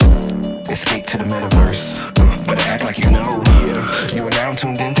Escape to the metaverse. Better act like you know. Yeah. You are now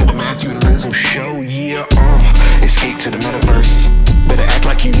tuned into the Matthew and Rizzo show. Yeah. Escape to the metaverse. Better act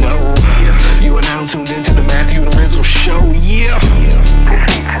like you know. Yeah. You are now tuned into the Matthew and Rizzo show. Yeah.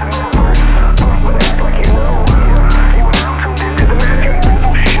 Escape to the metaverse. Better act like you know. Yeah. You are now tuned into the Matthew and Rizzo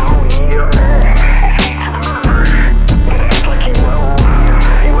show. Yeah. Escape to the metaverse. Better act like you know.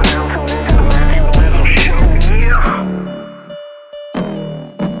 Yeah. You are now tuned into the Matthew and Rizzo show. Yeah.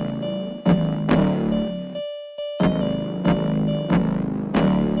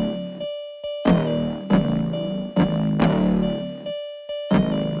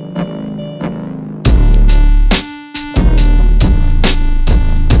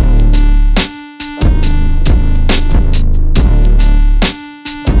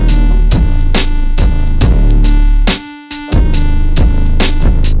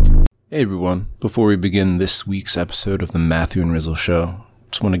 Hey everyone, before we begin this week's episode of the Matthew and Rizzo Show,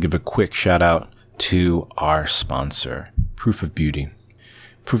 just want to give a quick shout out to our sponsor, Proof of Beauty.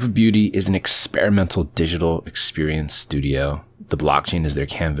 Proof of Beauty is an experimental digital experience studio. The blockchain is their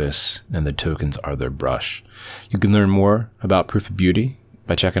canvas and the tokens are their brush. You can learn more about Proof of Beauty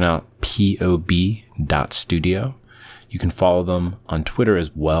by checking out pob.studio. You can follow them on Twitter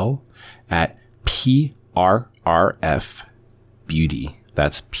as well at PRRF Beauty.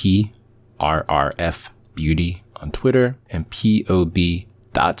 That's PRRF Beauty on Twitter and pob.studio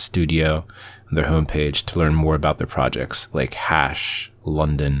on their homepage to learn more about their projects like Hash,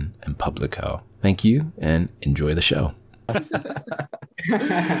 London, and Publico. Thank you and enjoy the show.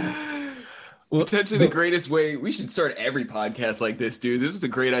 Potentially the greatest way. We should start every podcast like this, dude. This is a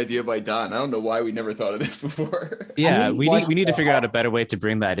great idea by Don. I don't know why we never thought of this before. Yeah, we need to figure out a better way to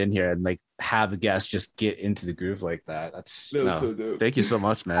bring that in here and like have the guests just get into the groove like that. That's so dope. Thank you so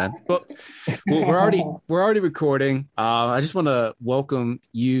much, man. Well, we're already recording. I just want to welcome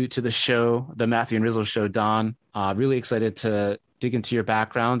you to the show, the Matthew and Rizzo Show, Don. Really excited to dig into your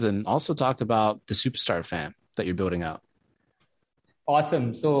background and also talk about the Superstar fam that you're building out.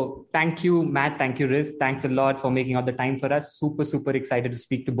 Awesome. So thank you, Matt. Thank you, Riz. Thanks a lot for making out the time for us. Super excited to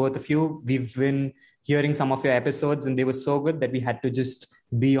speak to both of you. We've been hearing some of your episodes and they were so good that we had to just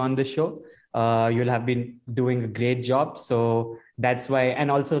be on the show. You'll have been doing a great job. So that's why, and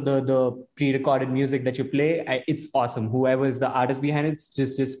also the pre-recorded music that you play, it's awesome. Whoever is the artist behind it, it's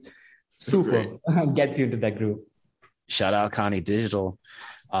just super gets you into that groove. Shout out Connie Digital.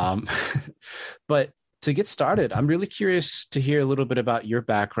 But to get started, I'm really curious to hear a little bit about your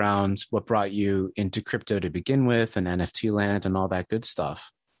background, what brought you into crypto to begin with and NFT land and all that good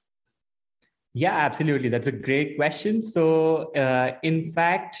stuff. Yeah, absolutely. That's a great question. So in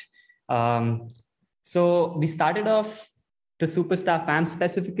fact, so we started off the Superstar fam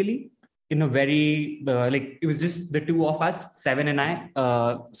specifically in a very, it was just the two of us, Seven and I.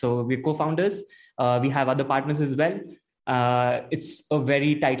 So we're co-founders. We have other partners as well. It's a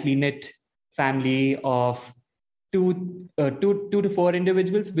very tightly knit family of two to four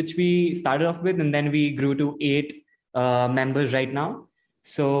individuals, which we started off with, and then we grew to 8 members right now.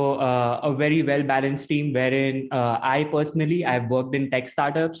 So a very well-balanced team wherein I've worked in tech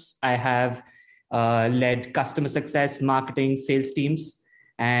startups. I have led customer success, marketing, sales teams,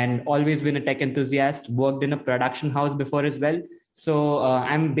 and always been a tech enthusiast, worked in a production house before as well. So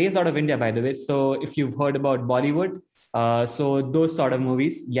I'm based out of India, by the way. So if you've heard about Bollywood, so those sort of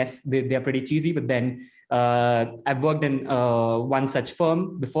movies, yes, they're pretty cheesy, but then I've worked in one such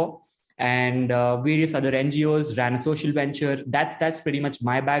firm before and various other NGOs, ran a social venture. That's pretty much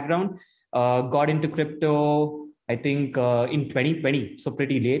my background. Got into crypto, I think in 2020, so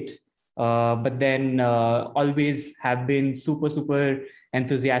pretty late. But then always have been super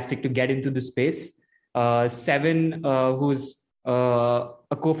enthusiastic to get into the space. Seven, who's a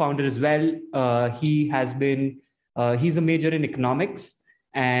co-founder as well, he has been he's a major in economics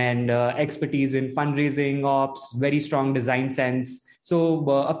and expertise in fundraising, ops, very strong design sense. So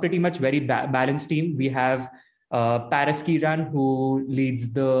a pretty much very balanced team. We have Paras Kiran, who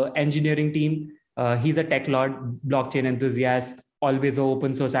leads the engineering team. He's a tech lord, blockchain enthusiast, always an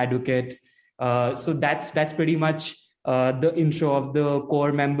open source advocate. So that's pretty much the intro of the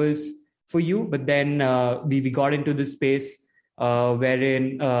core members for you. But then we got into this space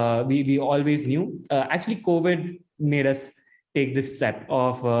wherein we always knew. Actually, COVID made us take this step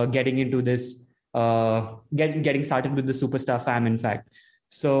of getting into this, getting started with the Superstar fam, in fact.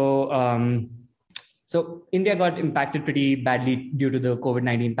 So India got impacted pretty badly due to the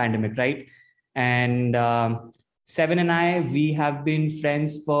COVID-19 pandemic, right? And Seven and I, we have been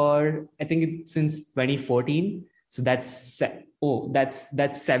friends for, I think, since 2014. So that's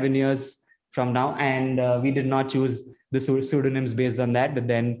 7 years from now. And we did not choose the pseudonyms based on that. But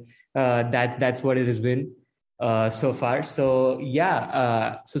then That's what it has been so far. So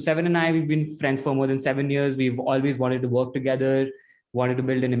yeah, so Seven and I, we've been friends for more than 7 years. We've always wanted to work together, wanted to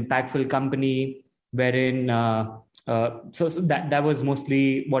build an impactful company wherein so that was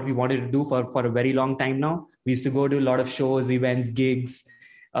mostly what we wanted to do for a very long time now. We used to go to a lot of shows, events, gigs.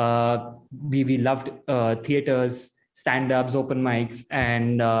 We loved theaters, stand-ups, open mics,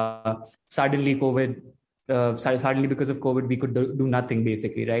 and suddenly suddenly because of COVID, we could do nothing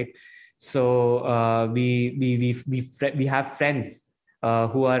basically, right? So we have friends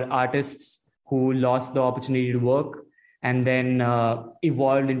who are artists who lost the opportunity to work and then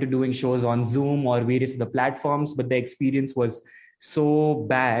evolved into doing shows on Zoom or various other platforms. But the experience was so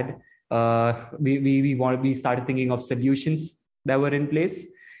bad. We started thinking of solutions that were in place,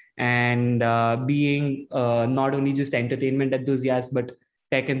 and being not only just entertainment enthusiasts but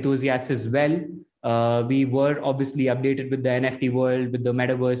tech enthusiasts as well. We were obviously updated with the NFT world, with the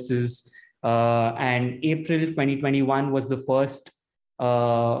metaverses, and April 2021 was the first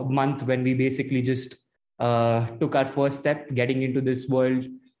month when we basically just took our first step getting into this world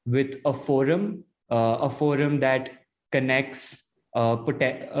with a forum that connects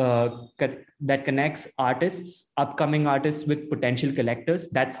that connects artists, upcoming artists, with potential collectors.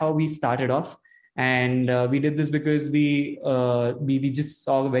 That's how we started off. And we did this because we just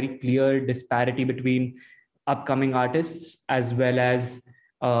saw a very clear disparity between upcoming artists as well as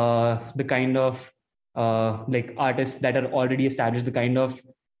the kind of like artists that are already established, the kind of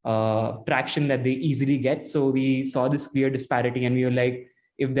traction that they easily get. So we saw this clear disparity, and we were like,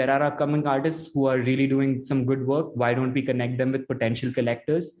 if there are upcoming artists who are really doing some good work, why don't we connect them with potential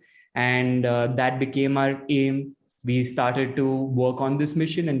collectors? And that became our aim. We started to work on this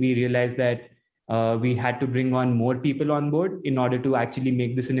mission, and we realized that we had to bring on more people on board in order to actually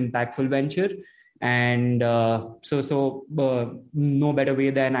make this an impactful venture. And so no better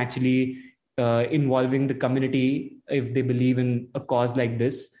way than actually involving the community if they believe in a cause like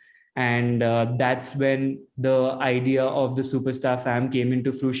this. And that's when the idea of the Superstar Fam came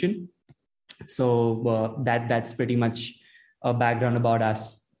into fruition. So that's pretty much a background about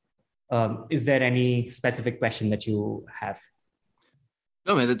us. Is there any specific question that you have?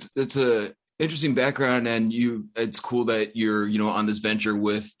 No, man, that's a interesting background, and it's cool that you're on this venture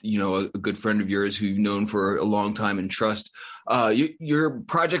with a good friend of yours who you've known for a long time and trust. Your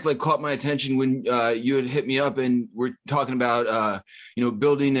project caught my attention when you had hit me up and we're talking about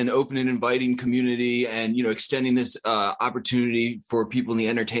building an open and inviting community and extending this opportunity for people in the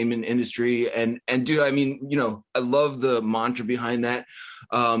entertainment industry. And dude, I mean, I love the mantra behind that.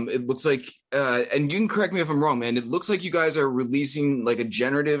 It looks like, and you can correct me if I'm wrong, man, it looks like you guys are releasing a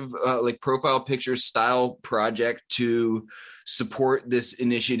generative profile picture style project to support this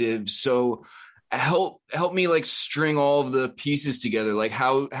initiative. So help me string all of the pieces together.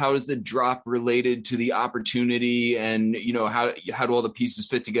 How is the drop related to the opportunity, and how do all the pieces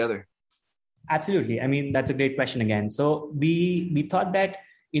fit together? Absolutely. I mean, that's a great question again. So we thought that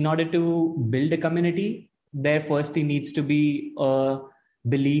in order to build a community, there firstly needs to be a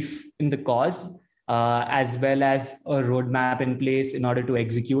belief in the cause, as well as a roadmap in place in order to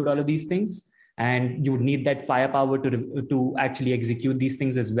execute all of these things. And you would need that firepower to actually execute these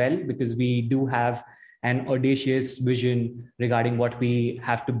things as well, because we do have an audacious vision regarding what we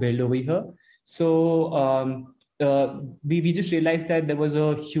have to build over here. So we just realized that there was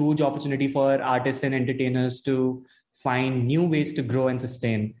a huge opportunity for artists and entertainers to find new ways to grow and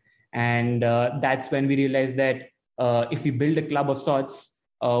sustain. And that's when we realized that if we build a club of sorts,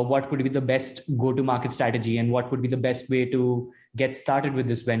 what would be the best go-to-market strategy and what would be the best way to get started with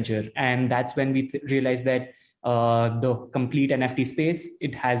this venture. And that's when we realized that the complete NFT space,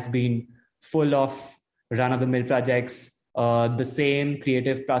 it has been full of run-of-the-mill projects. The same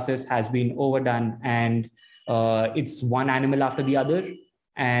creative process has been overdone, and it's one animal after the other.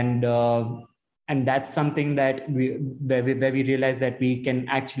 And that's something that where we realized that we can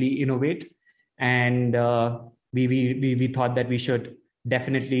actually innovate. And we thought that we should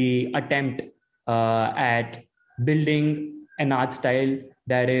definitely attempt at building an art style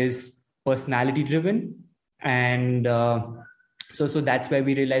that is personality driven. And so that's where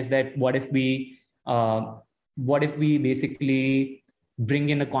we realized that what if we basically bring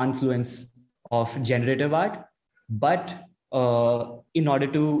in a confluence of generative art, but in order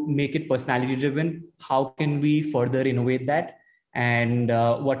to make it personality driven, how can we further innovate that? And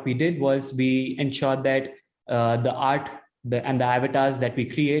what we did was we ensured that the art and the avatars that we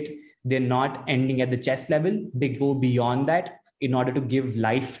create, they're not ending at the chest level. They go beyond that in order to give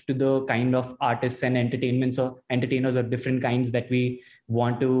life to the kind of artists and entertainers of different kinds that we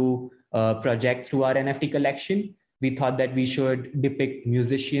want to project through our NFT collection. we thought that we should depict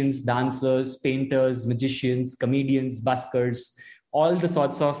musicians, dancers, painters, magicians, comedians, buskers, all the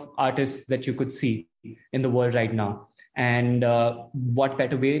sorts of artists that you could see in the world right now. And what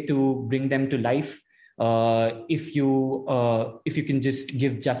better way to bring them to life if you can just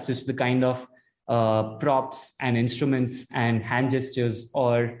give justice to the kind of props and instruments and hand gestures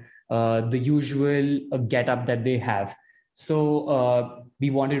or the usual get-up that they have. So we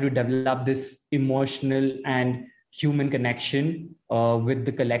wanted to develop this emotional and human connection with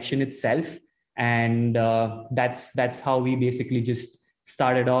the collection itself. And that's how we basically just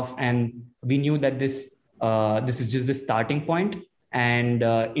started off. And we knew that this is just the starting point, and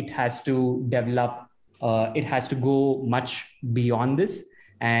it has to develop. It has to go much beyond this.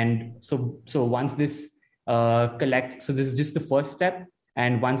 And so once this so this is just the first step.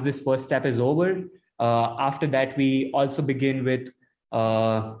 And once this first step is over, after that, we also begin with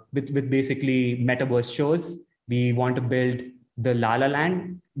basically metaverse shows. We want to build the La La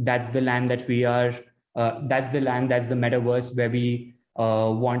Land. That's the land that we are. That's the metaverse where we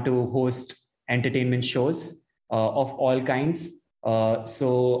want to host entertainment shows of all kinds.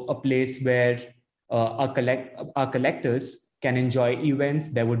 So a place where our collectors can enjoy events.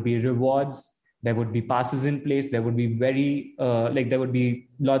 There would be rewards. There would be passes in place. There would be there would be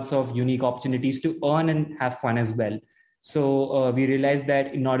lots of unique opportunities to earn and have fun as well. So we realized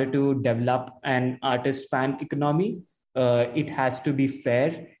that in order to develop an artist fan economy, it has to be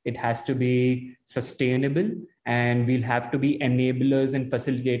fair, it has to be sustainable, and we'll have to be enablers and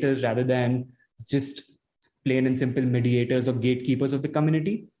facilitators rather than just plain and simple mediators or gatekeepers of the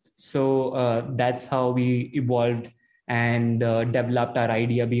community. So that's how we evolved and developed our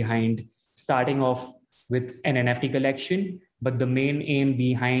idea behind starting off with an NFT collection, but the main aim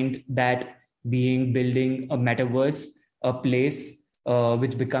behind that being building a metaverse, a place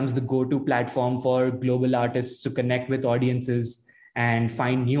which becomes the go-to platform for global artists to connect with audiences and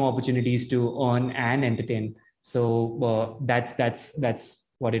find new opportunities to earn and entertain. So that's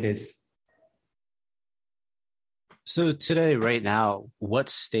what it is. So today, right now, what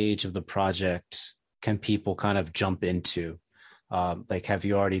stage of the project can people kind of jump into? Have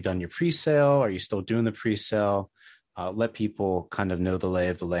you already done your pre-sale? Are you still doing the pre-sale? Let people kind of know the lay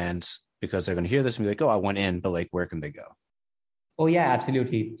of the land, because they're going to hear this and be like, oh, I went in, but where can they go? Oh, yeah,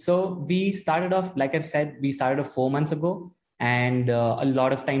 absolutely. So we started off, like I've said, we started off 4 months ago, and a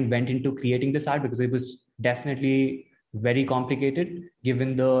lot of time went into creating this art because it was definitely very complicated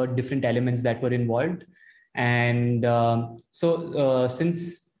given the different elements that were involved. And so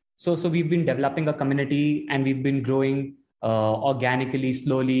we've been developing a community, and we've been growing organically,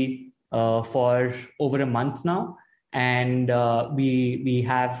 slowly for over a month now. And we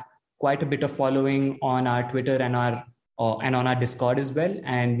have quite a bit of following on our Twitter and on our Discord as well.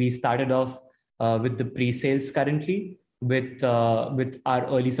 And we started off with the pre-sales currently with our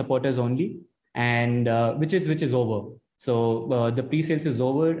early supporters only, and which is over. So the pre-sales is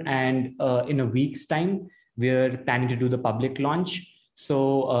over, and in a week's time, we're planning to do the public launch.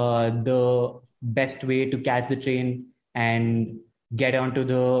 So the best way to catch the train and get onto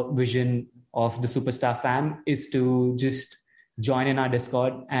the vision of the Superstar fam is to just join in our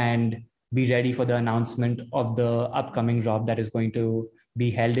Discord and be ready for the announcement of the upcoming drop that is going to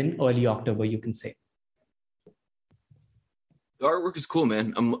be held in early October, you can say. The artwork is cool,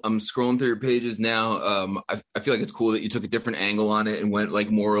 man. I'm scrolling through your pages now. I feel like it's cool that you took a different angle on it and went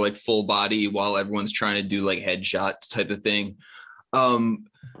more full body while everyone's trying to do headshots type of thing.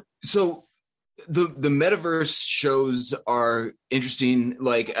 So the metaverse shows are interesting,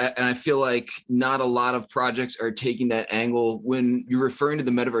 and I feel like not a lot of projects are taking that angle. When you're referring to the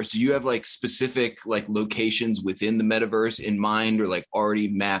metaverse, do you have specific locations within the metaverse in mind, or already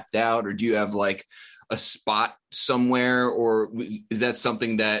mapped out, or do you have a spot somewhere, or is that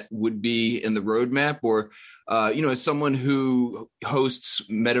something that would be in the roadmap? Or as someone who hosts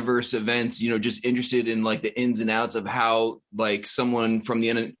metaverse events, just interested in the ins and outs of how someone from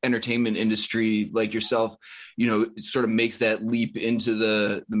the entertainment industry like yourself, sort of makes that leap into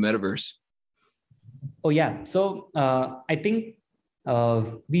the metaverse. Oh yeah. So I think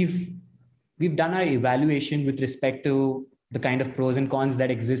we've done our evaluation with respect to the kind of pros and cons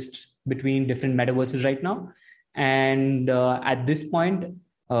that exist between different metaverses right now. And at this point,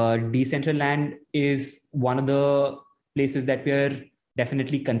 Decentraland is one of the places that we're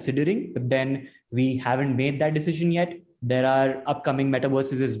definitely considering, but then we haven't made that decision yet. There are upcoming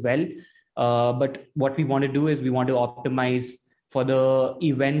metaverses as well. But what we want to do is we want to optimize for the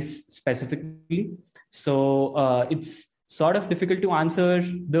events specifically. So it's sort of difficult to answer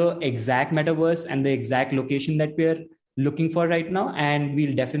the exact metaverse and the exact location that we're looking for right now, and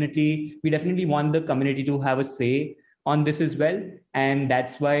we definitely want the community to have a say on this as well. And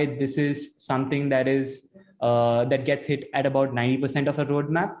that's why this is something that is that gets hit at about 90% of a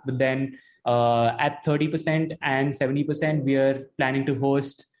roadmap. But then at 30% and 70%, we are planning to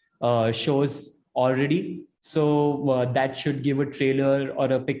host shows already. So that should give a trailer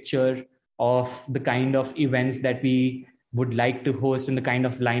or a picture of the kind of events that we would like to host and the kind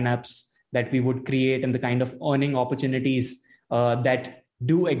of lineups that we would create and the kind of earning opportunities that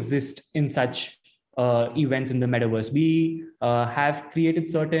do exist in such events in the metaverse. We have created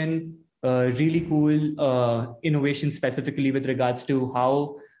certain really cool innovations specifically with regards to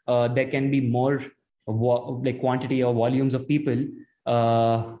how there can be more like quantity or volumes of people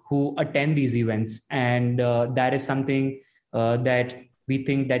who attend these events. And that is something that we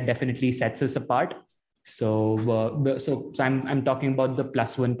think that definitely sets us apart. So I'm talking about the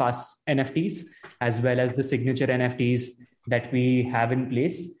 +1 pass NFTs as well as the signature NFTs that we have in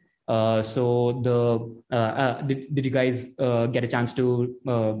place. Did you guys get a chance to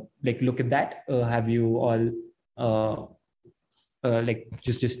like look at that? Have you all like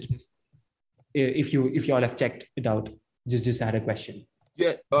just if you all have checked it out? Just had a question.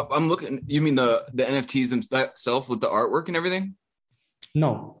 Yeah, I'm looking. You mean the NFTs themselves with the artwork and everything?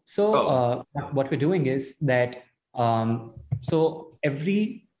 No. So what we're doing is that so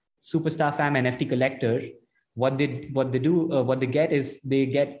every Superstar Fam NFT collector, what they get is they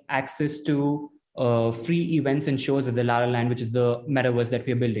get access to free events and shows at the La La Land, which is the metaverse that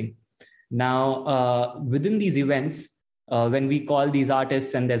we're building. Now, within these events, when we call these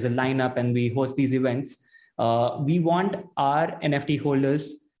artists and there's a lineup and we host these events, we want our NFT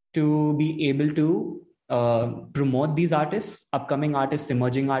holders to be able to promote these artists, upcoming artists,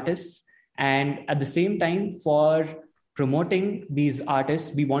 emerging artists. And at the same time, for promoting these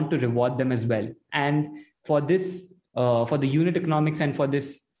artists, we want to reward them as well. And for this, for the unit economics and for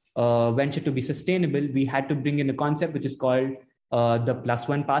this venture to be sustainable, we had to bring in a concept which is called the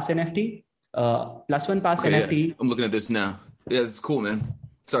 +1 pass NFT. +1 pass NFT. Yeah. I'm looking at this now. Yeah, it's cool, man.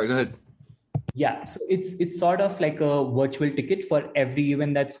 Sorry, go ahead. Yeah, so it's sort of like a virtual ticket for every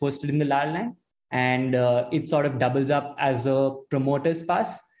event that's hosted in the La La Land. And it sort of doubles up as a promoter's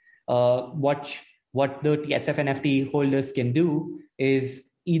pass. What the TSF NFT holders can do is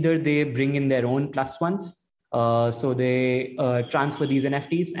either they bring in their own +1s, so they transfer these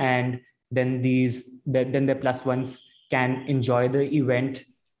NFTs, and then their +1s can enjoy the event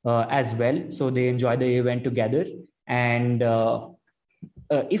as well. So they enjoy the event together. And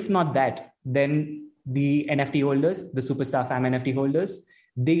if not that, then the NFT holders, the Superstar Fam NFT holders,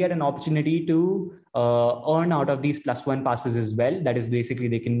 they get an opportunity to earn out of these +1 passes as well. That is basically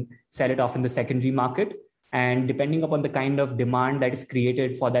they can sell it off in the secondary market. And depending upon the kind of demand that is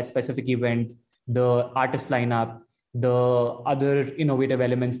created for that specific event, the artist lineup, the other innovative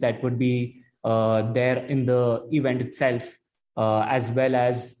elements that would be there in the event itself, as well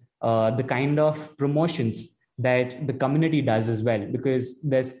as the kind of promotions that the community does as well, because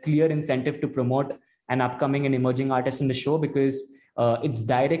there's clear incentive to promote an upcoming and emerging artist in the show, because it's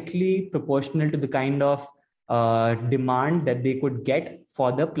directly proportional to the kind of demand that they could get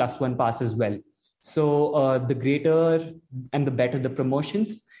for the +1 pass as well. So the greater and the better the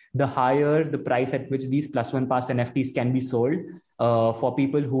promotions, the higher the price at which these +1 pass NFTs can be sold for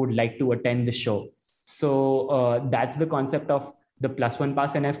people who would like to attend the show. So that's the concept of the +1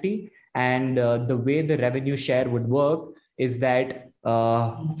 pass NFT. And the way the revenue share would work is that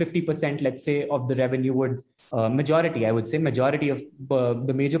 50%, let's say, of the revenue would, majority of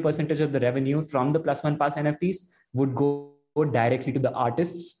the major percentage of the revenue from the +1 pass NFTs would go directly to the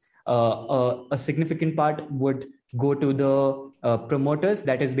artists. A significant part would go to the promoters,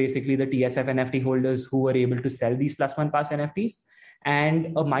 that is basically the TSF NFT holders who were able to sell these +1 pass NFTs.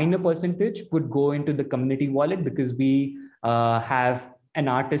 And a minor percentage would go into the community wallet, because we have an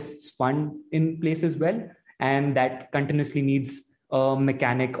artist's fund in place as well. And that continuously needs a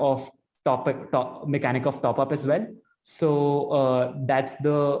mechanic of top up as well. So that's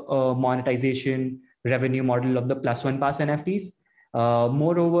the monetization revenue model of the +1 pass NFTs.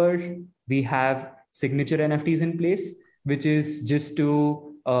 Moreover, we have signature NFTs in place, which is just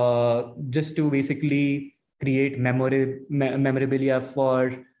to basically create memorabilia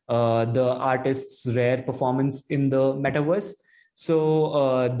for the artist's rare performance in the metaverse.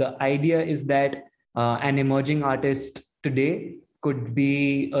 So the idea is that an emerging artist today could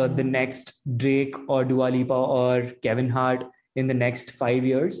be the next Drake or Dua Lipa or Kevin Hart in the next 5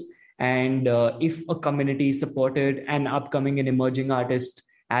 years. And if a community supported an upcoming and emerging artist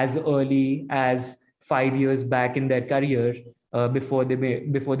as early as 5 years back in their career, before they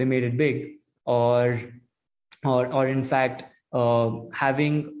made it big, or or in fact,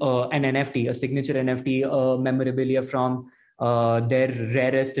 having an NFT, a signature NFT, memorabilia from their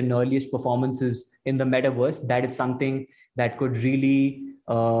rarest and earliest performances in the metaverse, that is something that could really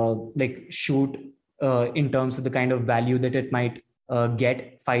shoot in terms of the kind of value that it might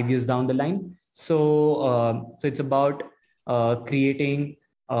get 5 years down the line. So it's about creating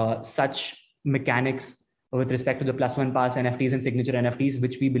such mechanics with respect to the +1 pass NFTs and signature NFTs,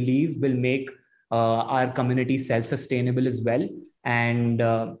 which we believe will make our community self-sustainable as well. And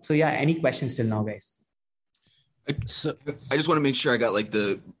any questions till now, guys? So I just want to make sure I got like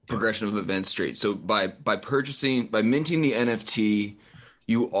the progression of events straight. So by minting the NFT,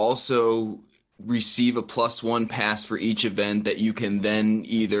 you also receive a +1 pass for each event that you can then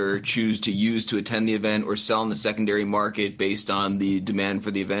either choose to use to attend the event or sell in the secondary market based on the demand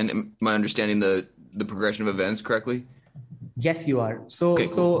for the event. Am I understanding the progression of events correctly? Yes, you are. So, okay,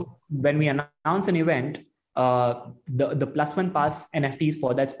 cool. So when we announce an event, the +1 pass NFTs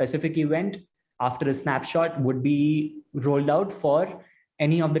for that specific event after a snapshot would be rolled out for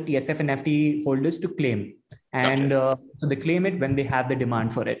any of the TSF NFT holders to claim. And so they claim it when they have the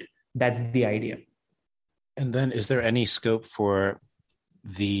demand for it. That's the idea. And then is there any scope for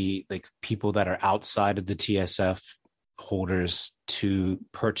the people that are outside of the TSF holders to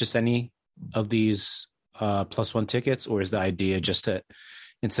purchase any of these +1 tickets, or is the idea just to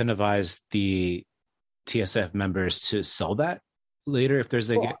incentivize the TSF members to sell that later if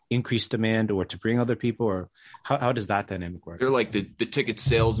there's increased demand, or to bring other people, or how does that dynamic work? They're like the ticket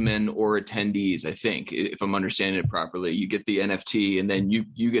salesmen or attendees, I think, if I'm understanding it properly. You get the NFT and then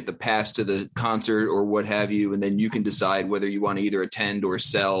you get the pass to the concert or what have you, and then you can decide whether you want to either attend or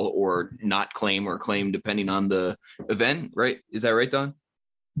sell or not claim or claim depending on the event, right? Is that right, Don?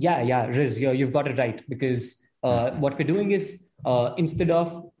 Yeah, Riz, you've got it right, because what we're doing is instead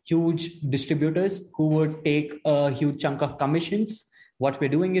of huge distributors who would take a huge chunk of commissions, what we're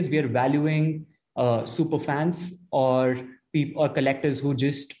doing is we're valuing super fans or people or collectors who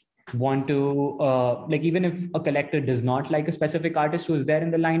just want to even if a collector does not like a specific artist who is there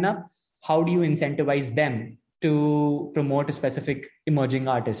in the lineup, how do you incentivize them to promote a specific emerging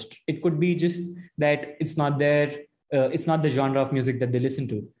artist? It could be just that it's not the genre of music that they listen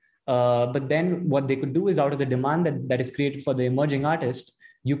to. But then what they could do is, out of the demand that is created for the emerging artist,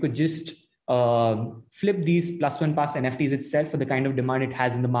 you could just flip these +1 pass NFTs itself for the kind of demand it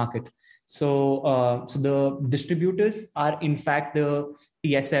has in the market. So the distributors are in fact the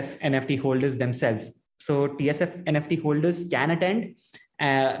TSF NFT holders themselves. So TSF NFT holders can attend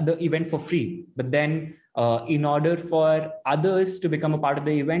the event for free, but then in order for others to become a part of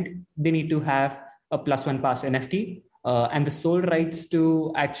the event, they need to have a +1 pass NFT. And the sole rights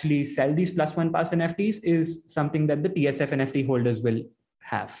to actually sell these +1 pass NFTs is something that the TSF NFT holders will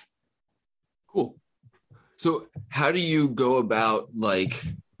have. Cool. So how do you go about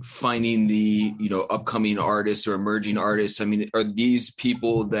finding the, upcoming artists or emerging artists? I mean, are these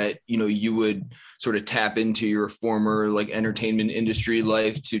people that, you would sort of tap into your former entertainment industry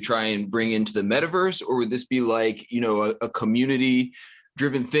life to try and bring into the metaverse? Or would this be a community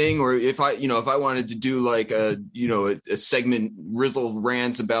driven thing? Or if I wanted to do a segment Rizzle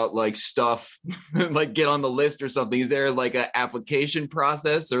rants about stuff, get on the list or something, is there an application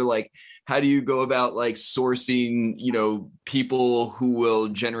process, or how do you go about sourcing, people who will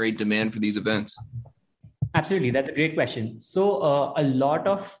generate demand for these events? Absolutely. That's a great question. So a lot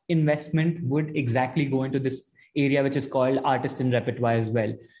of investment would exactly go into this area, which is called artist and repertoire as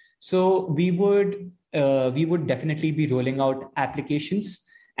well. So we would definitely be rolling out applications.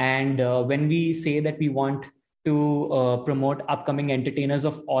 And when we say that we want to promote upcoming entertainers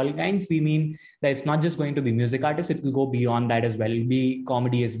of all kinds, we mean that it's not just going to be music artists. It will go beyond that as well. It'll be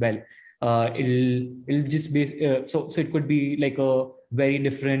comedy as well. It'll just be, so it could be a very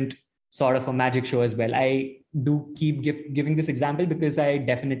different sort of a magic show as well. I do keep giving this example because I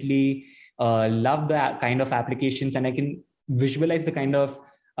definitely love the kind of applications, and I can visualize the kind of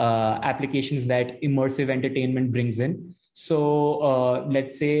applications that immersive entertainment brings in. So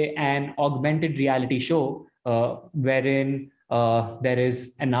let's say an augmented reality show wherein there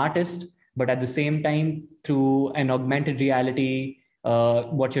is an artist, but at the same time, through an augmented reality,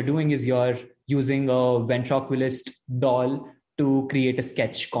 what you're doing is you're using a ventriloquist doll to create a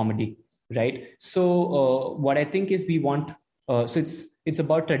sketch comedy, right? So what I think is we want, so it's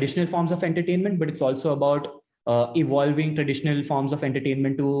about traditional forms of entertainment, but it's also about evolving traditional forms of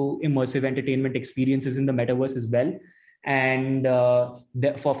entertainment to immersive entertainment experiences in the metaverse as well. And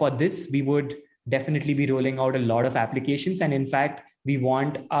for this, we would definitely be rolling out a lot of applications. And in fact, we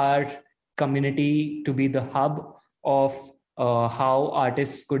want our community to be the hub of how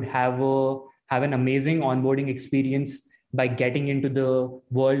artists could have have an amazing onboarding experience by getting into the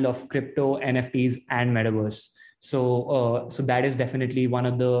world of crypto, NFTs, and metaverse. So that is definitely one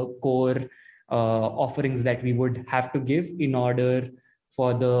of the core offerings that we would have to give in order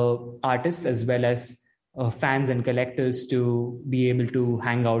for the artists as well as fans and collectors to be able to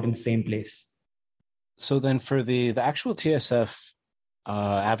hang out in the same place. So then for the actual TSF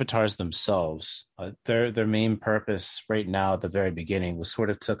avatars themselves, their main purpose right now at the very beginning was sort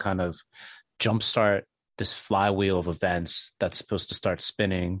of to kind of jumpstart this flywheel of events that's supposed to start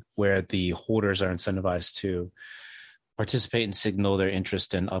spinning, where the holders are incentivized to participate and signal their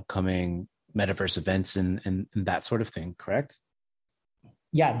interest in upcoming metaverse events and that sort of thing, correct?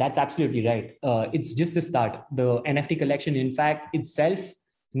 Yeah, that's absolutely right. It's just the start. The NFT collection, in fact, itself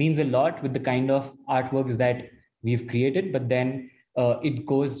means a lot with the kind of artworks that we've created, but then it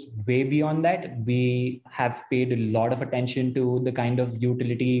goes way beyond that. We have paid a lot of attention to the kind of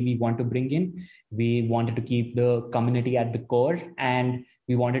utility we want to bring in. We wanted to keep the community at the core, and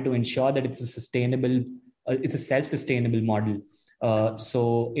we wanted to ensure that it's a sustainable, it's a self-sustainable model.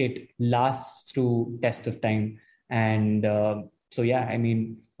 So it lasts through test of time. And so, yeah, I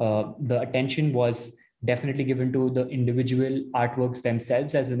mean, the attention was definitely given to the individual artworks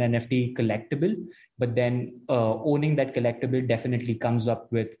themselves as an NFT collectible, but then owning that collectible definitely comes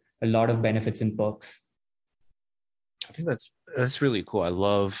up with a lot of benefits and perks. I think that's really cool. I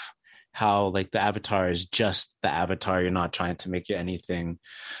love how like the avatar is just the avatar. You're not trying to make it anything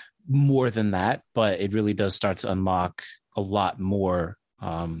more than that, but it really does start to unlock a lot more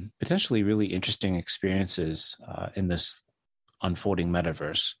potentially really interesting experiences in this unfolding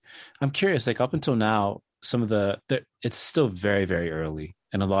metaverse. I'm curious, like up until now, some of the it's still very, very early,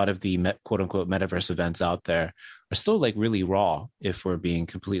 and a lot of the quote unquote metaverse events out there are still like really raw, if we're being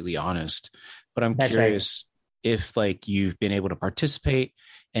completely honest. But I'm curious if like you've been able to participate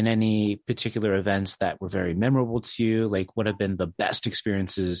in any particular events that were very memorable to you. Like what have been the best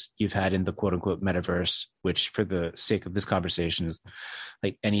experiences you've had in the quote unquote metaverse, which for the sake of this conversation is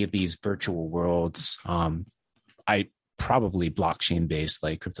like any of these virtual worlds. I probably blockchain based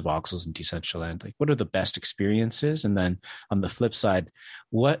like CryptoVoxels and Decentraland. Like what are the best experiences? And then on the flip side,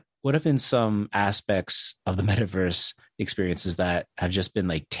 what have been some aspects of the metaverse experiences that have just been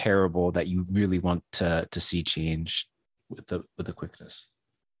like terrible that you really want to see change with the quickness?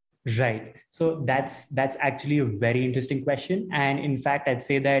 Right. So that's actually a very interesting question. And in fact, I'd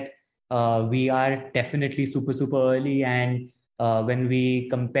say that we are definitely super, super early. And when we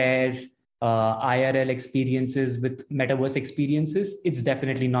compare IRL experiences with metaverse experiences, it's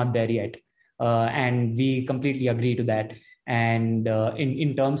definitely not there yet. And we completely agree to that. And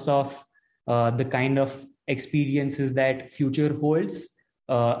in terms of the kind of experiences that future holds,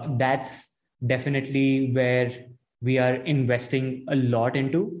 that's definitely where we are investing a lot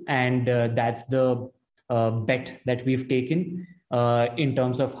into. And that's the bet that we've taken in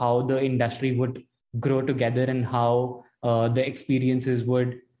terms of how the industry would grow together and how the experiences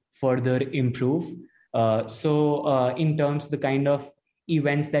would further improve. So in terms of the kind of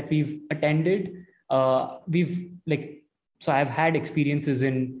events that we've attended, so I've had experiences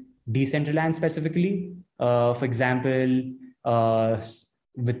in Decentraland specifically. For example,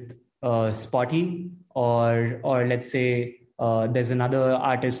 with Spotty, or let's say there's another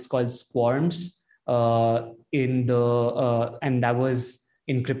artist called Squarms and that was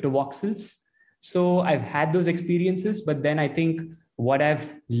in CryptoVoxels. So I've had those experiences, but then I think what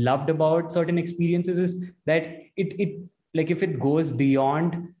I've loved about certain experiences is that it like if it goes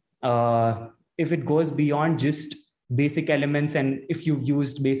beyond just basic elements, and if you've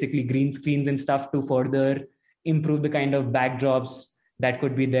used basically green screens and stuff to further improve the kind of backdrops that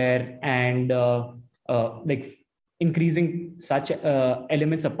could be there, and like increasing such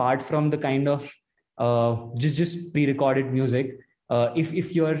elements apart from the kind of just pre-recorded music,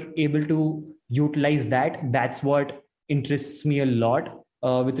 if you're able to utilize that, that's what interests me a lot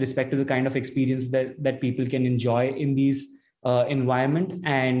with respect to the kind of experience that people can enjoy in these environment.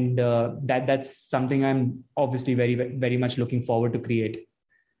 And that's something I'm obviously very, very much looking forward to create.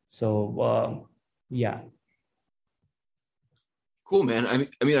 So yeah. Cool, man.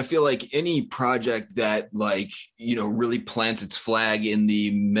 I mean, I feel like any project that like, really plants its flag in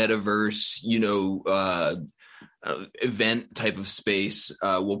the metaverse, event type of space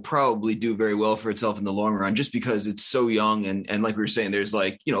will probably do very well for itself in the long run, just because it's so young. And like we were saying, there's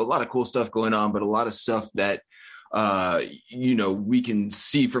like, a lot of cool stuff going on, but a lot of stuff that we can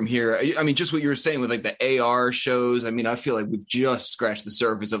see from here. I mean, just what you were saying with like the AR shows. I mean, I feel like we've just scratched the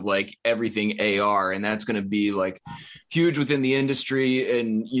surface of like everything AR, and that's going to be like huge within the industry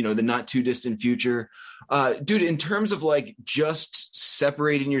and, the not too distant future. Dude, in terms of like just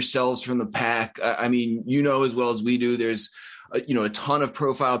separating yourselves from the pack, I mean, as well as we do, there's, a ton of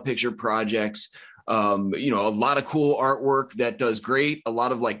profile picture projects. A lot of cool artwork that does great, a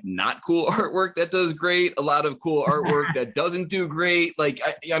lot of like not cool artwork that does great, a lot of cool artwork that doesn't do great. Like,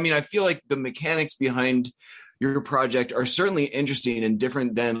 I feel like the mechanics behind your project are certainly interesting and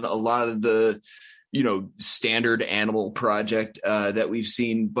different than a lot of the, standard animal project that we've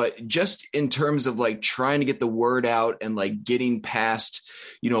seen. But just in terms of like trying to get the word out and like getting past,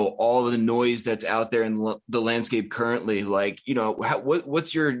 all of the noise that's out there in the landscape currently, like,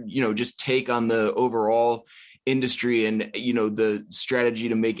 what's your, just take on the overall industry and, the strategy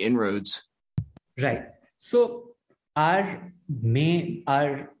to make inroads? Right. So I think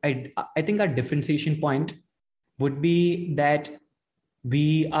our differentiation point would be that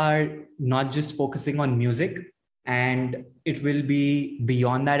we are not just focusing on music, and it will be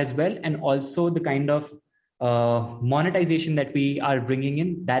beyond that as well. And also the kind of monetization that we are bringing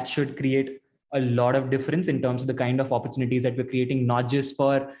in, that should create a lot of difference in terms of the kind of opportunities that we're creating, not just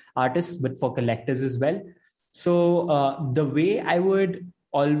for artists, but for collectors as well. So the way I would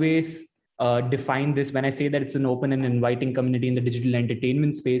always define this when I say that it's an open and inviting community in the digital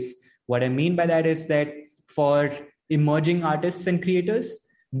entertainment space, what I mean by that is that for emerging artists and creators,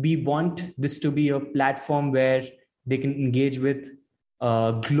 we want this to be a platform where they can engage with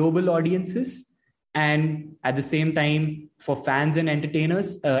global audiences. And at the same time, for fans and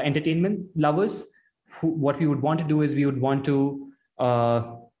entertainment lovers, what we would want to do is we would want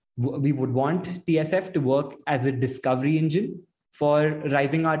TSF to work as a discovery engine for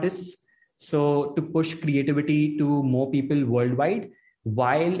rising artists. So to push creativity to more people worldwide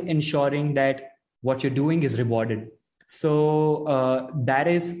while ensuring that what you're doing is rewarded. So that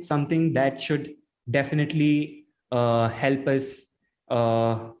is something that should definitely help us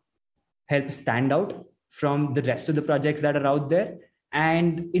stand out from the rest of the projects that are out there.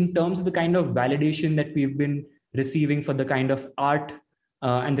 And in terms of the kind of validation that we've been receiving for the kind of art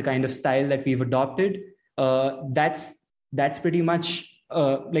and the kind of style that we've adopted, that's pretty much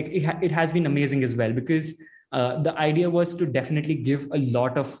it has been amazing as well, because the idea was to definitely give a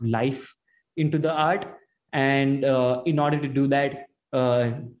lot of life into the art. And in order to do that,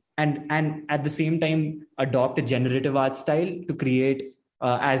 and at the same time adopt a generative art style to create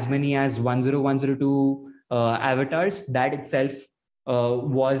as many as 10102 avatars, that itself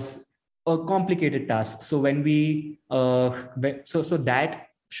was a complicated task. So when we so that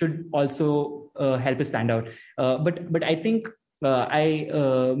should also help us stand out. But I think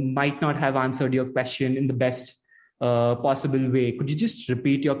I might not have answered your question in the best possible way. Could you just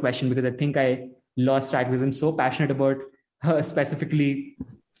repeat your question, because I think I lost track, because I'm so passionate about specifically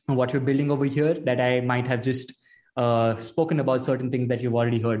what we're building over here that I might have just spoken about certain things that you've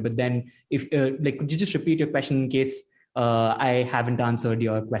already heard. But then if could you just repeat your question in case I haven't answered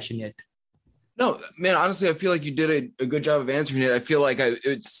your question yet? No, man, honestly, I feel like you did a good job of answering it. I feel like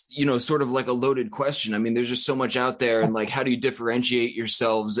it's, sort of like a loaded question. I mean, there's just so much out there, and like, how do you differentiate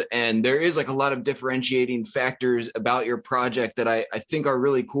yourselves? And there is like a lot of differentiating factors about your project that I think are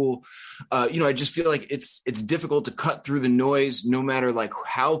really cool. I just feel like it's difficult to cut through the noise, no matter like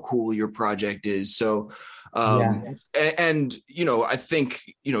how cool your project is. So, I think,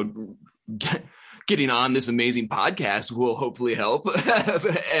 getting on this amazing podcast will hopefully help.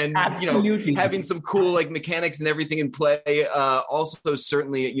 And, Absolutely. Having some cool like mechanics and everything in play also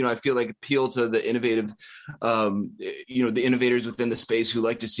certainly, I feel like appeal to the innovative, the innovators within the space who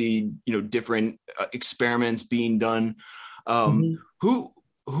like to see, different experiments being done. Who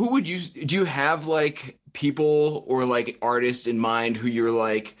would do you have like people or like artists in mind who you're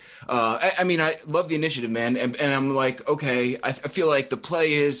like, I love the initiative, man. And I'm like, okay, I feel like the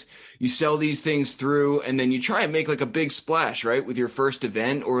play is you sell these things through and then you try and make like a big splash, right? With your first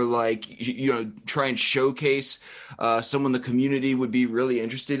event, or like, try and showcase someone the community would be really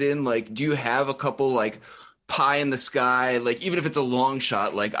interested in. Like, do you have a couple like pie in the sky, like even if it's a long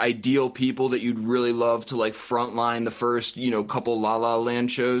shot, like ideal people that you'd really love to like frontline the first, couple La La Land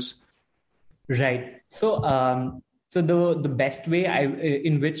shows? Right. So, the best way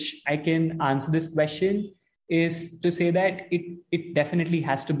in which I can answer this question is to say that it definitely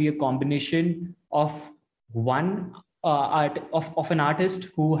has to be a combination of one of an artist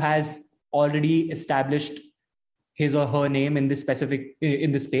who has already established his or her name in this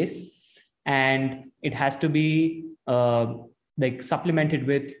space, and it has to be supplemented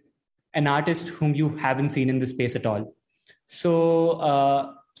with an artist whom you haven't seen in the space at all.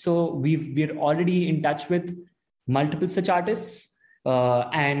 So we're already in touch with multiple such artists,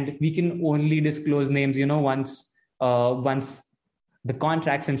 and we can only disclose names, once the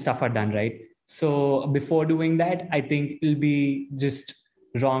contracts and stuff are done, right? So before doing that, I think it'll be just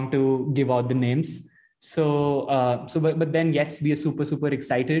wrong to give out the names. But then yes, we are super, super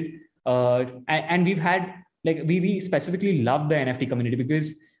excited. And we've had, we specifically love the NFT community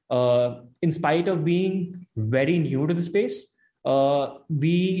because in spite of being very new to the space,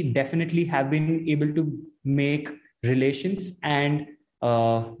 we definitely have been able to make relations and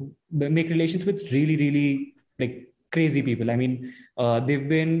make relations with really, really crazy people. I mean, they've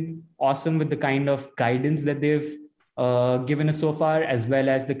been awesome with the kind of guidance that they've given us so far, as well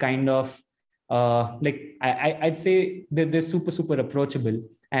as the kind of I'd say that they're super, super approachable,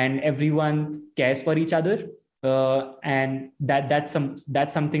 and everyone cares for each other. And that's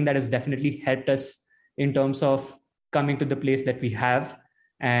something that has definitely helped us in terms of coming to the place that we have.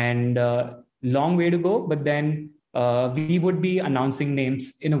 And long way to go, but then we would be announcing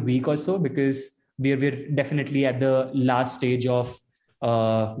names in a week or so, because we're definitely at the last stage of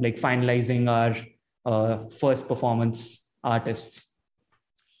finalizing our first performance artists.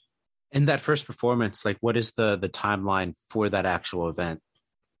 In that first performance, what is the timeline for that actual event?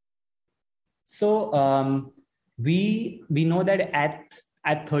 So we know that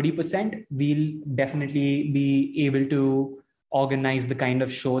at 30%, we'll definitely be able to organize the kind of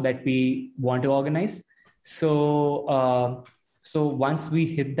show that we want to organize. So once we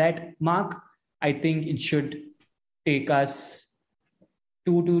hit that mark, I think it should take us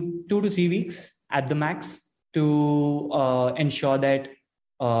 2 to 3 weeks at the max to ensure that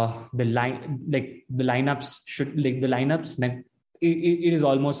the lineups, it is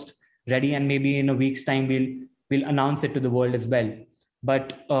almost ready, and maybe in a week's time we'll announce it to the world as well.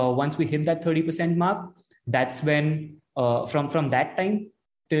 But once we hit that 30% mark, that's when from that time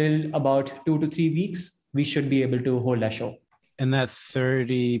till about 2 to 3 weeks, we should be able to hold a show. And that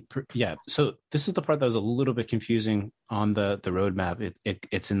 30, so this is the part that was a little bit confusing on the roadmap.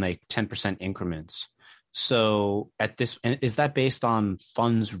 It's in 10% increments. So at this, is that based on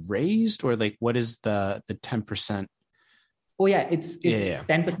funds raised, or what is the 10%? Oh yeah, it's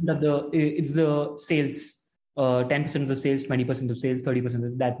 10% of the sales, 10% of the sales, 20% of sales, 30%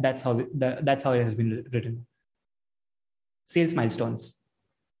 of that. That's how it has been written. Sales milestones.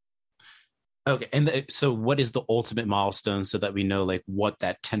 Okay, and so what is the ultimate milestone, so that we know what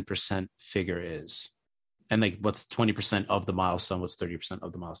that 10% figure is, and what's 20% of the milestone, what's 30%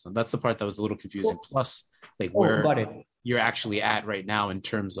 of the milestone? That's the part that was a little confusing. Plus, where got it. You're actually at right now in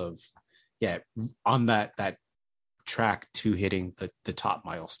terms of on that track to hitting the top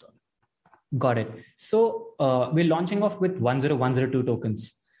milestone. Got it. So we're launching off with 10102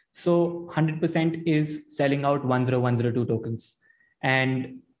 tokens. So 100% is selling out 10102 tokens,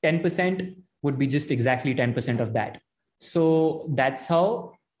 and 10% would be just exactly 10% of that. So that's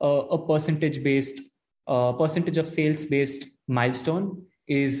how a percentage of sales based milestone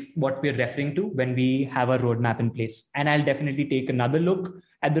is what we're referring to when we have a roadmap in place. And I'll definitely take another look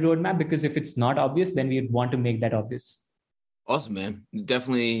at the roadmap, because if it's not obvious, then we want to make that obvious. Awesome, man.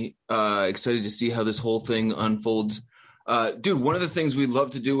 Definitely excited to see how this whole thing unfolds. Dude, one of the things we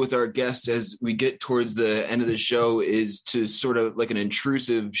love to do with our guests as we get towards the end of the show is to sort of an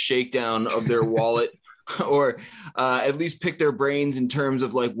intrusive shakedown of their wallet, or at least pick their brains in terms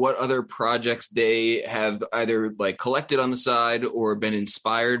of what other projects they have either collected on the side or been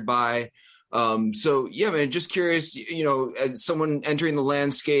inspired by. So yeah, man, just curious, as someone entering the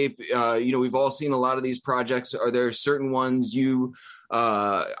landscape, we've all seen a lot of these projects. Are there certain ones you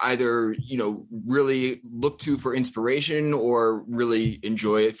either really look to for inspiration, or really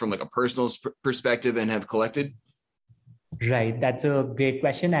enjoy it from a personal perspective and have collected? Right, that's a great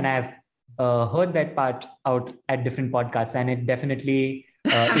question, and I've heard that part out at different podcasts, and it definitely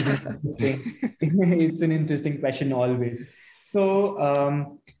is interesting. It's an interesting question always. So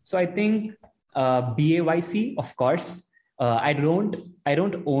I think BAYC, of course. I don't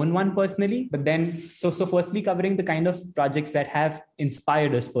own one personally, but then so firstly, covering the kind of projects that have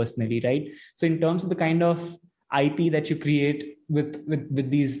inspired us personally, right? So in terms of the kind of IP that you create with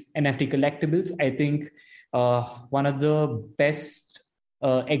these NFT collectibles, I think one of the best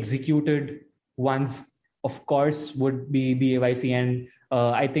executed ones, of course, would be BAYC, and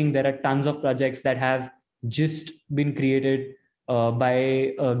I think there are tons of projects that have just been created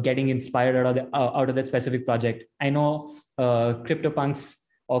by getting inspired out of that specific project. I know CryptoPunks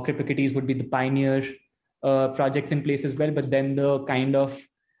or CryptoKitties would be the pioneer projects in place as well, but then the kind of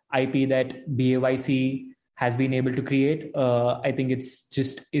IP that BAYC has been able to create. I think it's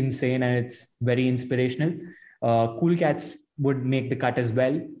just insane and it's very inspirational. Cool Cats would make the cut as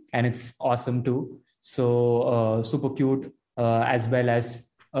well, and it's awesome too. So super cute, as well as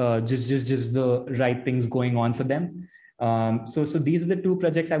just the right things going on for them. So these are the two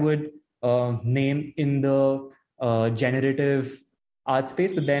projects I would name in the generative art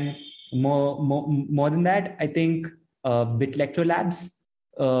space. But then more than that, I think Bitlectro Labs.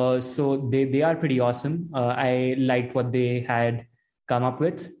 So they are pretty awesome. I liked what they had come up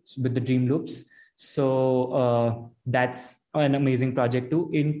with the Dream Loops. So that's an amazing project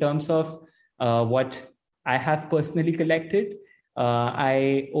too. In terms of what I have personally collected,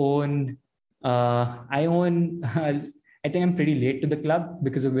 I own. I think I'm pretty late to the club,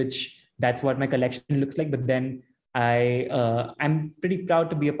 because of which that's what my collection looks like. But then I'm pretty proud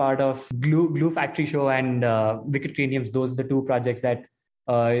to be a part of Glue Factory Show and Wicked Craniums. Those are the two projects that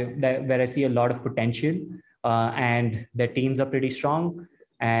where I see a lot of potential, and their teams are pretty strong,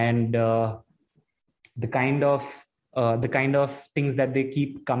 and the kind of things that they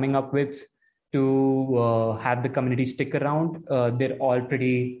keep coming up with to have the community stick around, they're all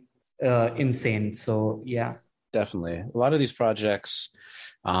pretty insane. So yeah, definitely a lot of these projects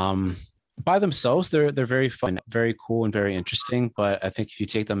by themselves, they're very fun, very cool, and very interesting. But I think if you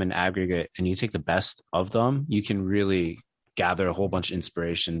take them in aggregate and you take the best of them, you can really gather a whole bunch of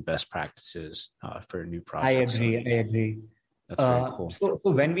inspiration, best practices for new projects. I agree. That's very cool.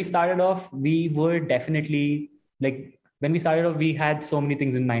 So when we started off, we were definitely we had so many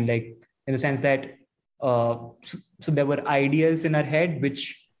things in mind, like in the sense that so there were ideas in our head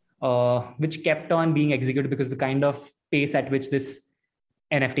which kept on being executed, because the kind of pace at which this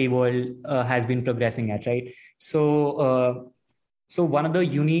NFT world has been progressing at, right? So one of the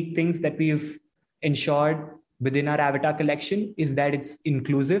unique things that we've ensured within our avatar collection is that it's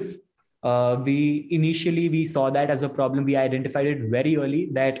inclusive. We saw that as a problem. We identified it very early,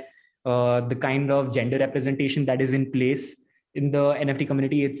 that the kind of gender representation that is in place in the NFT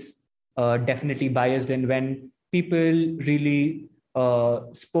community, it's definitely biased. And when people really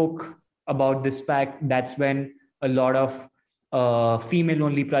spoke about this fact, that's when a lot of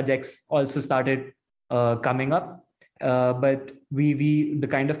female-only projects also started coming up. But the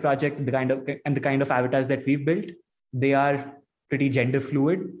kind of project, the kind of avatars that we've built, they are pretty gender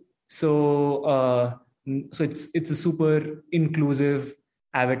fluid. So it's a super inclusive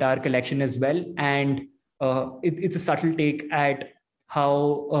avatar collection as well, and it's a subtle take at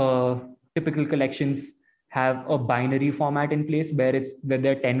how typical collections have a binary format in place, where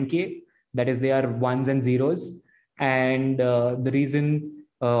they're 10K, that is, they are ones and zeros, and the reason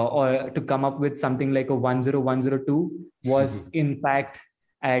or to come up with something like a 10102 was in fact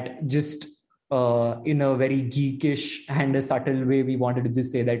at just in a very geekish and a subtle way, we wanted to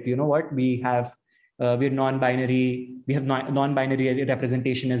just say that, you know what, we're non-binary, we have non-binary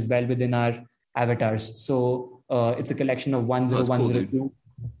representation as well within our avatars. So it's a collection of 10102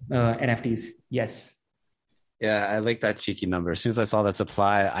 NFTs. Yes. Yeah, I like that cheeky number. As soon as I saw that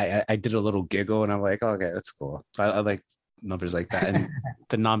supply, I did a little giggle, and I'm like, oh, okay, that's cool. I like numbers like that, and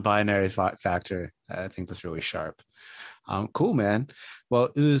the non-binary factor. I think that's really sharp. Cool, man. Well,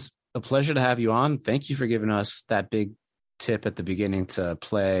 it was a pleasure to have you on. Thank you for giving us that big tip at the beginning to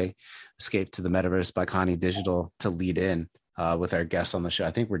play Escape to the Metaverse by Connie Digital to lead in with our guests on the show.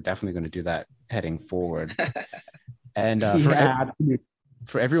 I think we're definitely going to do that heading forward. And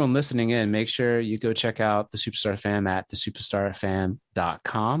for everyone listening in, make sure you go check out the Superstar Fam at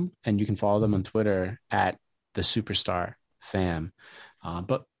thesuperstarfam.com, and you can follow them on Twitter at the Superstar Fam.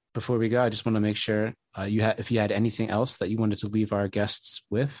 But before we go, I just want to make sure if you had anything else that you wanted to leave our guests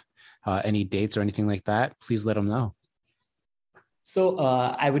with, any dates or anything like that, please let them know. So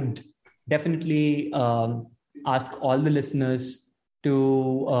I would definitely ask all the listeners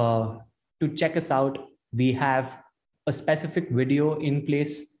to check us out. We have a specific video in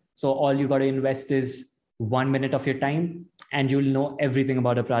place. So all you got to invest is 1 minute of your time, and you'll know everything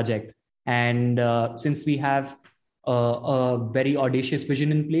about a project. And since we have a very audacious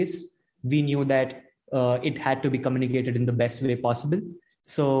vision in place, we knew that it had to be communicated in the best way possible.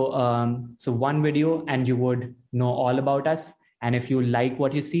 So 1 video and you would know all about us. And if you like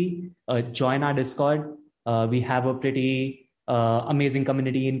what you see, join our Discord. We have a pretty amazing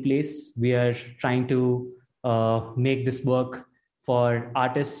community in place. We are trying to make this work for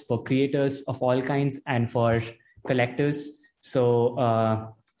artists, for creators of all kinds, and for collectors.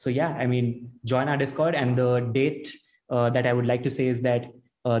 So yeah, I mean, join our Discord. And the date that I would like to say is that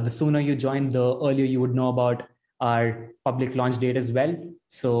the sooner you join, the earlier you would know about our public launch date as well.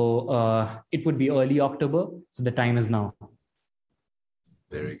 So it would be early October. So the time is now.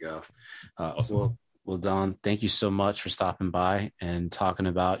 There we go. Awesome. We'll Well, Don, thank you so much for stopping by and talking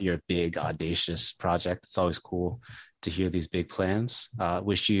about your big, audacious project. It's always cool to hear these big plans.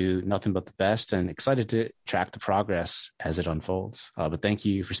 Wish you nothing but the best and excited to track the progress as it unfolds. But thank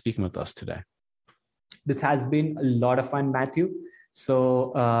you for speaking with us today. This has been a lot of fun, Matthew.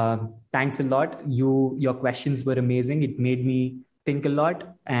 So thanks a lot. Your questions were amazing. It made me think a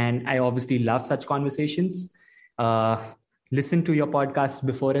lot. And I obviously love such conversations. Listen to your podcast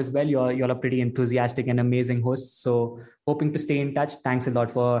before as well. You're a pretty enthusiastic and amazing host. So hoping to stay in touch. Thanks a lot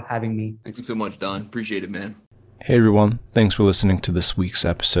for having me. Thanks so much, Don. Appreciate it, man. Hey everyone, thanks for listening to this week's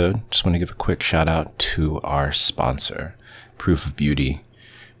episode. Just want to give a quick shout out to our sponsor, Proof of Beauty.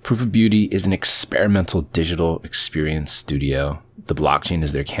 Proof of Beauty is an experimental digital experience studio. The blockchain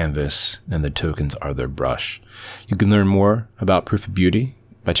is their canvas and the tokens are their brush. You can learn more about Proof of Beauty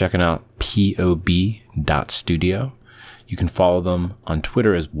by checking out pob.studio. You can follow them on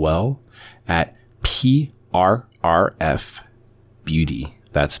Twitter as well at PRRF Beauty.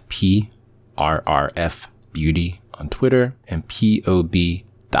 That's PRRF Beauty on Twitter and pob.studio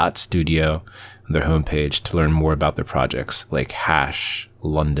on their homepage to learn more about their projects like Hash,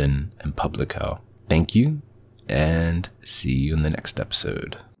 London, and Publico. Thank you and see you in the next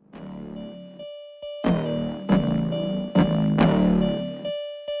episode.